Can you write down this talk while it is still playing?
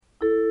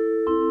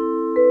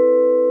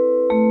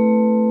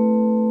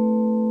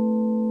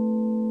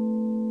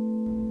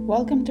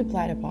Welcome to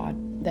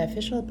Platypod, the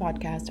official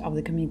podcast of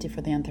the Committee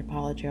for the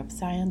Anthropology of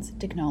Science,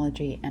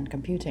 Technology, and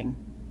Computing.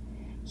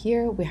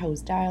 Here we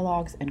host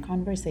dialogues and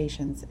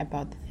conversations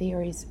about the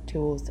theories,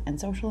 tools, and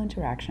social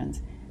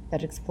interactions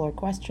that explore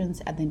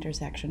questions at the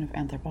intersection of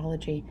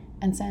anthropology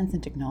and science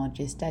and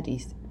technology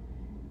studies.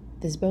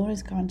 This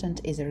bonus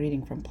content is a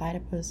reading from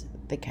Platypus,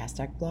 the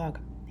Castak blog.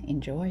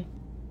 Enjoy!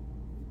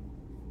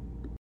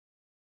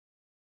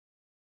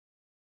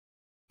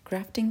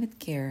 Grafting with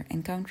Care,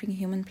 Encountering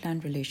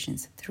Human-Plant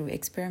Relations Through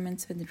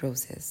Experiments with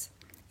Roses.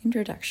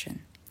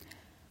 Introduction.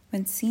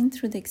 When seen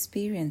through the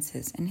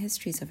experiences and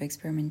histories of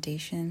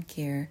experimentation and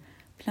care,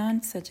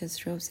 plants such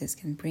as roses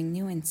can bring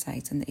new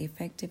insights on the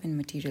effective and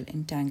material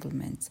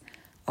entanglements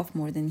of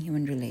more than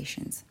human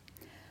relations.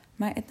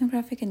 My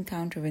ethnographic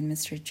encounter with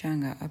Mr.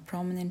 Changa, a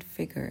prominent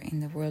figure in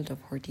the world of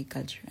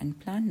horticulture and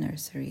plant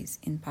nurseries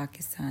in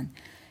Pakistan,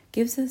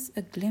 gives us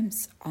a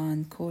glimpse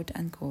on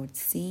quote-unquote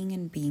seeing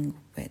and being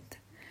with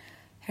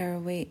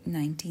Haraway,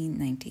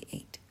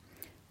 1998.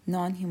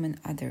 Non-human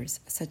others,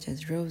 such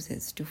as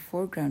roses, to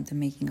foreground the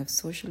making of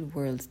social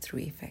worlds through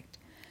effect.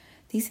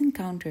 These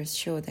encounters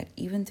show that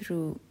even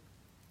through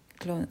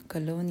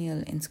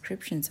colonial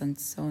inscriptions on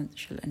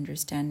social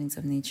understandings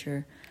of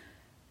nature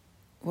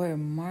were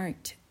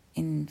marked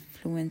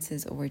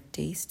influences over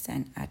tastes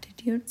and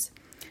attitudes,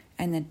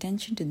 and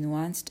attention to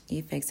nuanced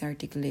effects,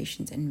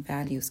 articulations, and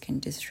values can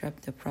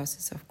disrupt the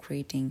process of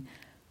creating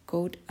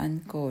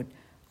quote-unquote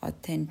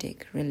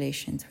authentic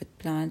relations with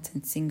plants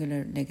and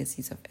singular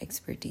legacies of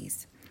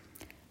expertise.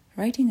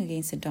 Writing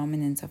against the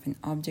dominance of an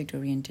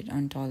object-oriented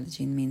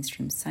ontology in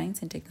mainstream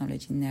science and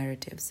technology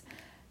narratives,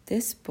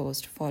 this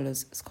post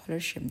follows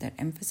scholarship that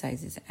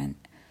emphasizes an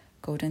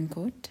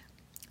quote-unquote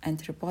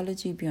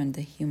anthropology beyond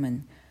the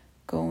human,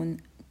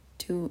 gone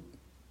to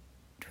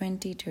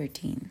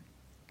 2013,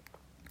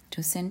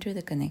 to center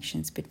the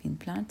connections between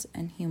plants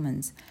and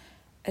humans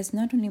as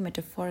not only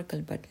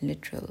metaphorical but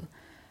literal.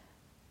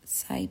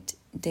 Cite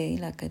De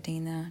La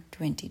Cadena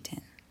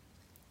 2010.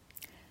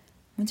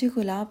 Mujhe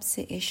gulab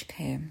se ishq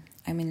hai.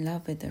 I'm in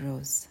love with the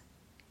rose.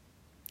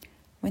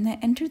 When I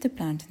entered the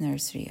plant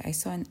nursery, I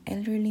saw an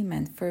elderly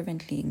man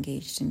fervently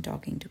engaged in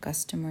talking to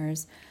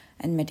customers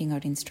and meting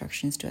out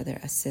instructions to other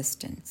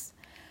assistants.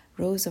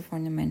 Rows of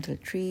ornamental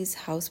trees,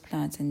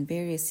 houseplants, and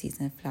various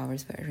seasonal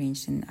flowers were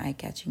arranged in an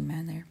eye-catching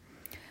manner.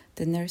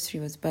 The nursery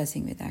was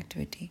buzzing with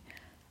activity.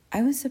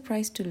 I was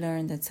surprised to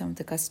learn that some of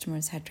the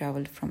customers had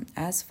traveled from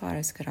as far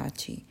as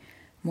Karachi,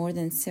 more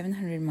than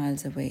 700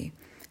 miles away,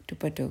 to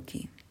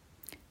Patoki.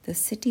 The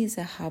city is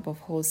a hub of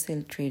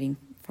wholesale trading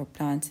for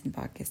plants in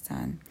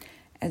Pakistan,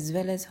 as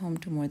well as home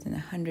to more than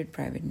 100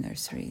 private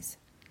nurseries.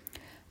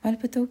 While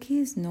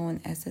Patoki is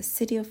known as the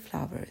City of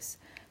Flowers,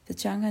 the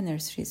Changa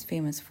nursery is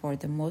famous for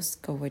the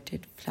most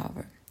coveted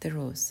flower, the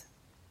rose.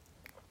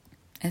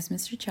 As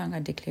Mr.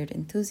 Changa declared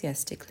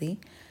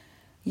enthusiastically,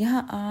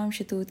 यहाँ आम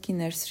शतूत की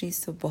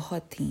nurseries तो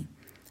बहुत थीं,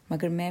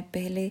 मगर मैं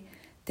पहले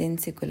दिन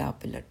से गुलाब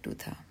पे लट्टू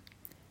था.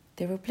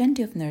 There were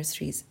plenty of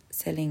nurseries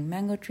selling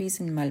mango trees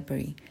and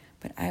mulberry,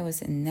 but I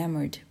was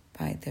enamored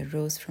by the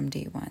rose from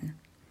day one.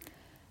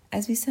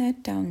 As we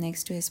sat down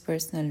next to his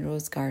personal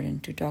rose garden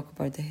to talk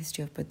about the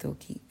history of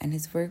Patoki and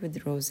his work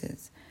with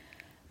roses,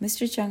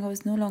 Mr. Changa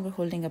was no longer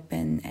holding a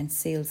pen and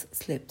sales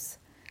slips.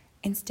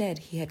 Instead,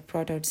 he had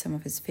brought out some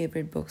of his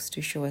favorite books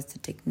to show us the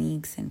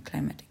techniques and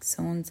climatic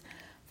zones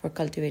for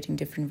cultivating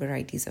different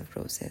varieties of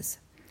roses.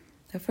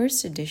 The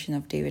first edition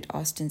of David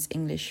Austin's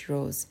English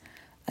Rose,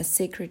 a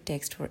sacred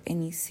text for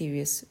any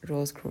serious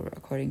rose grower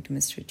according to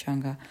Mr.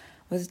 Changa,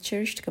 was a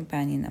cherished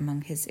companion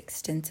among his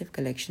extensive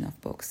collection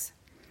of books.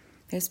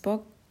 This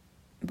book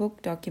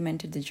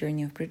documented the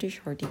journey of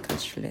British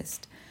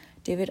horticulturalist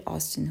David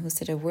Austin, who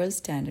set a world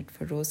standard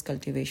for rose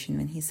cultivation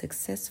when he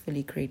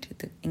successfully created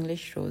the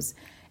English rose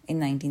in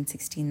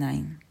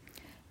 1969.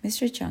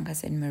 Mr.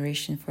 Changa's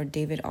admiration for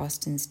David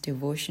Austin's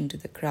devotion to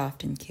the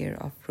craft and care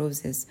of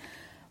roses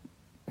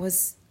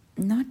was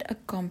not a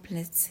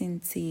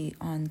complacency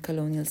on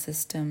colonial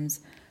systems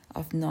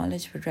of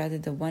knowledge, but rather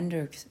the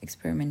wonder of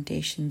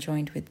experimentation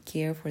joined with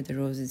care for the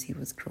roses he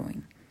was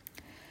growing.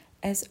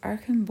 As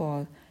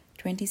Archambault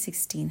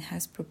 2016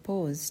 has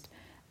proposed,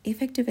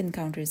 effective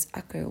encounters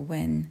occur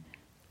when,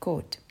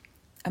 quote,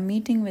 a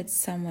meeting with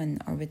someone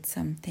or with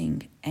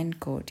something,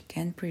 end quote,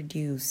 can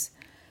produce,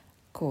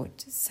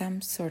 quote,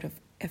 some sort of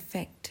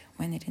effect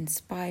when it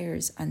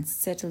inspires,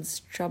 unsettles,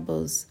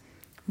 troubles,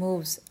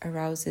 moves,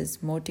 arouses,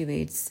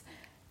 motivates,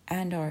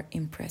 and or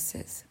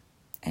impresses,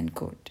 end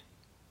quote.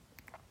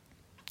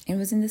 It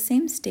was in the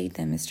same state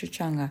that Mr.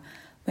 Changa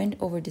went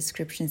over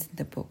descriptions in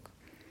the book.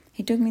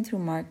 He took me through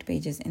marked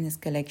pages in his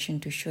collection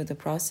to show the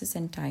process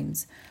and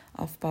times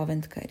of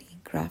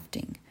pavantkari,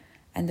 grafting,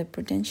 and the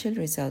potential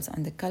results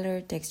on the color,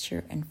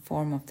 texture, and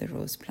form of the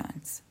rose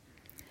plants.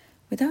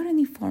 Without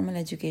any formal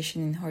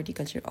education in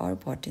horticulture or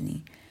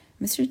botany,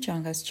 Mr.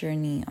 Changa's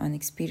journey on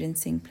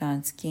experiencing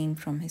plants came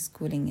from his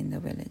schooling in the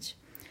village.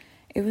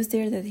 It was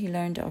there that he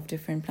learned of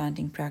different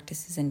planting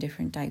practices and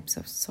different types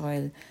of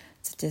soil,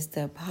 such as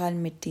the bhal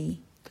mitti,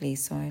 clay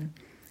soil,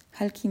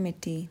 halki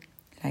mitti,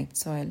 light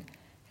soil,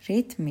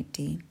 Ret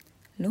mitti,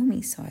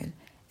 loamy soil,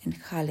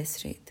 and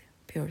khalis ret,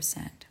 pure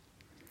sand.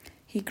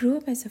 He grew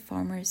up as a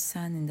farmer's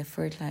son in the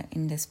fertile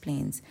Indus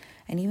Plains,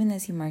 and even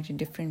as he marked a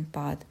different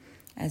path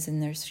as a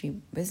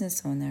nursery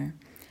business owner,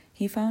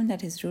 he found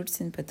that his roots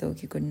in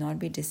Patoki could not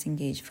be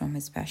disengaged from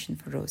his passion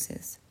for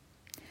roses.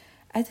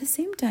 At the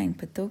same time,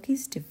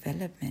 Patoki's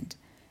development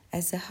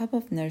as a hub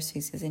of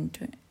nurseries is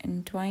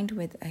entwined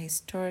with a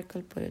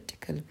historical,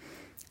 political,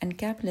 and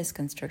capitalist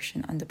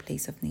construction on the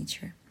place of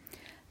nature.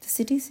 The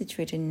city is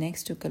situated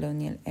next to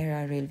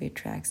colonial-era railway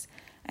tracks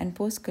and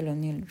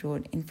post-colonial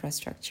road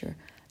infrastructure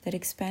that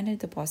expanded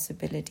the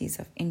possibilities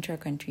of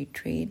intra-country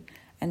trade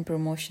and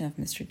promotion of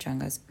Mr.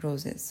 Changa's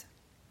roses.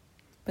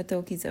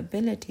 Patoki's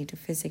ability to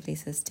physically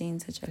sustain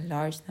such a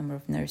large number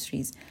of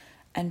nurseries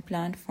and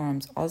plant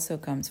farms also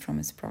comes from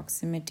its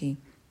proximity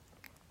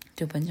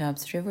to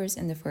Punjab's rivers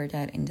and the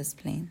fertile Indus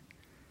Plain.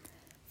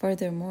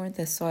 Furthermore,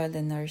 the soil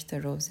that nourished the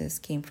roses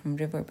came from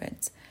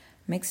riverbeds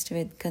mixed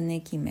with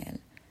kaneki meal,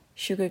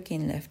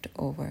 sugarcane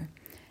leftover,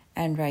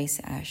 and rice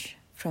ash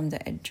from the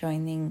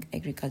adjoining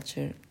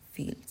agricultural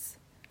fields.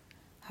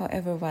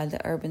 However, while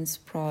the urban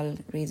sprawl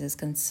raises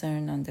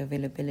concern on the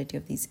availability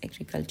of these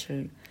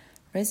agricultural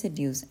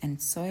residues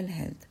and soil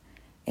health,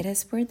 it has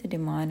spurred the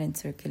demand and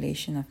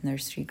circulation of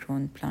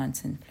nursery-grown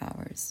plants and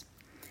flowers.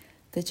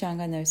 The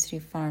Changa Nursery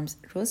Farms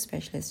Rose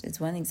Specialist is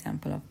one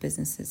example of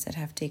businesses that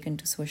have taken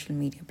to social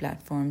media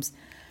platforms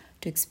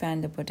to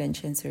expand the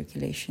potential and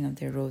circulation of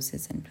their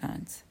roses and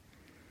plants.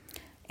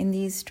 In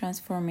these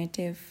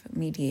transformative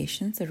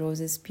mediations, the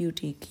rose's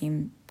beauty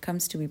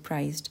comes to be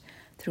prized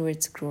through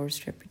its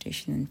grower's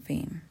reputation and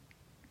fame.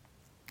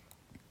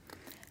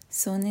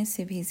 Sone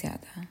se bhi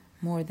zyada,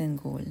 more than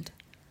gold.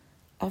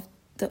 Of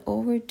the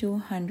over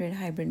 200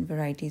 hybrid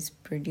varieties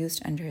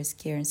produced under his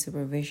care and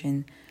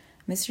supervision,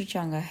 Mr.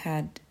 Changa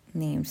had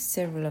named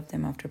several of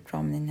them after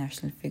prominent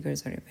national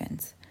figures or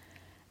events.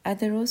 At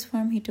the Rose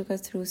Farm, he took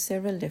us through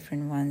several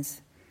different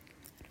ones.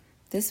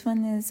 This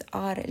one is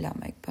R.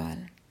 Allama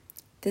Iqbal.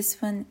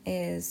 This one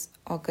is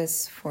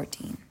August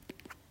 14.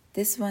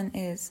 This one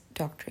is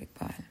Dr.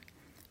 Iqbal.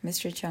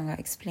 Mr. Changa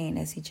explained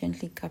as he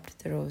gently cupped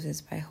the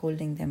roses by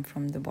holding them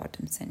from the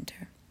bottom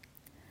center.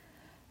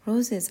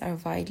 Roses are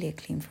widely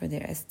acclaimed for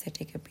their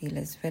aesthetic appeal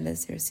as well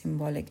as their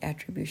symbolic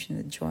attribution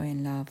of joy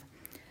and love.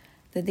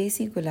 The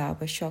Desi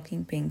Gulab, a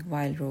shocking pink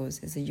wild rose,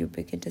 is a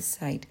ubiquitous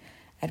sight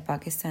at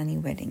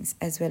Pakistani weddings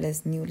as well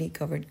as newly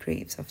covered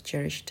graves of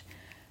cherished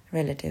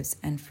relatives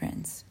and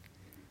friends.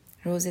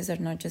 Roses are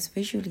not just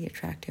visually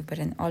attractive but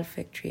an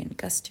olfactory and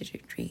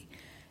gustatory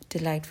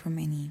delight for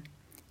many.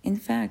 In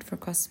fact, for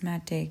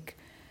cosmetic,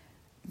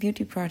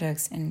 beauty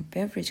products, and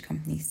beverage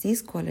companies,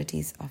 these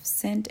qualities of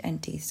scent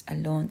and taste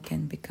alone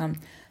can become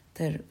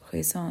the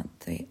raison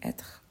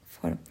d'être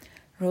for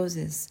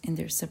roses in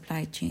their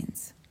supply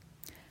chains.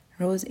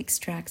 Rose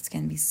extracts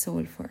can be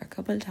sold for a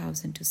couple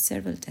thousand to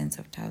several tens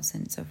of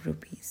thousands of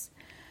rupees,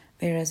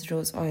 whereas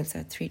rose oils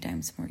are 3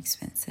 times more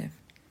expensive.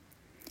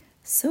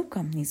 Soap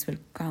companies will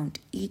count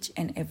each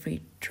and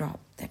every drop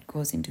that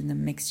goes into the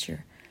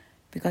mixture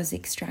because the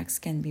extracts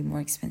can be more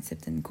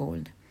expensive than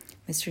gold,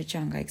 Mr.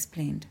 Changa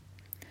explained.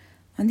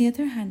 On the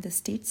other hand, the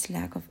state's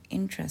lack of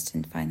interest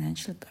and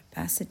financial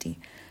capacity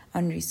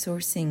on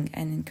resourcing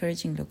and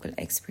encouraging local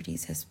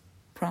expertise has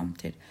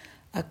prompted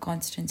a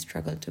constant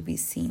struggle to be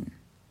seen.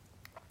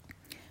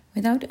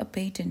 Without a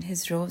patent,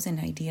 his rose and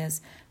ideas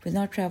will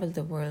not travel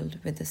the world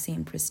with the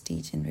same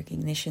prestige and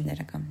recognition that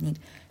accompanied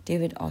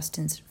David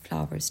Austin's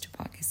flowers to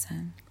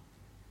Pakistan.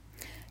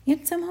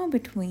 Yet somehow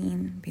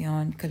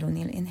beyond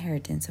colonial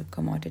inheritance of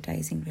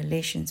commoditizing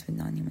relations with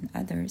non-human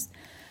others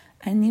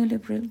and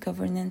neoliberal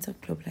governance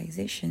of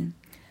globalization,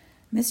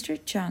 Mr.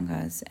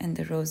 Changa's and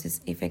the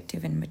rose's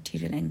effective and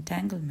material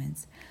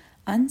entanglements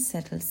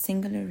unsettle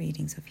singular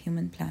readings of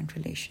human-plant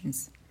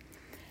relations.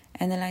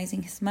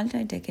 Analyzing his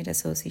multi-decade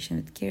association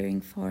with caring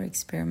for,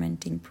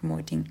 experimenting,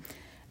 promoting,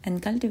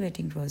 and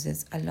cultivating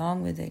roses,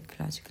 along with the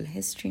ecological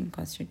history and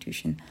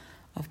constitution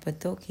of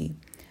Patoki,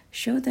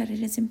 show that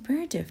it is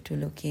imperative to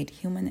locate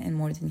human and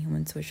more than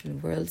human social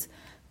worlds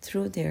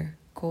through their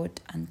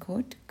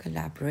quote-unquote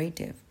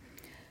collaborative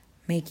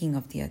making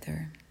of the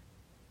other.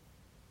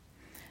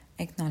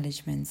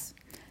 Acknowledgements.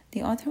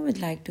 The author would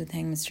like to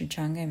thank Mr.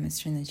 Changa and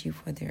Mr. Najib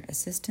for their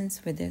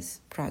assistance with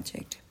this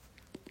project.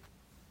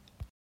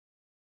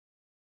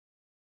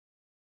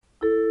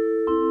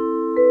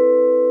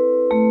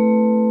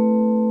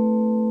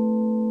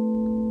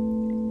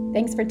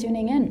 Thanks for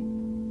tuning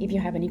in. If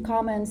you have any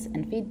comments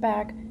and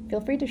feedback,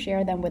 feel free to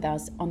share them with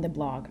us on the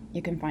blog.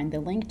 You can find the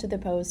link to the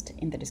post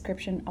in the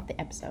description of the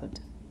episode.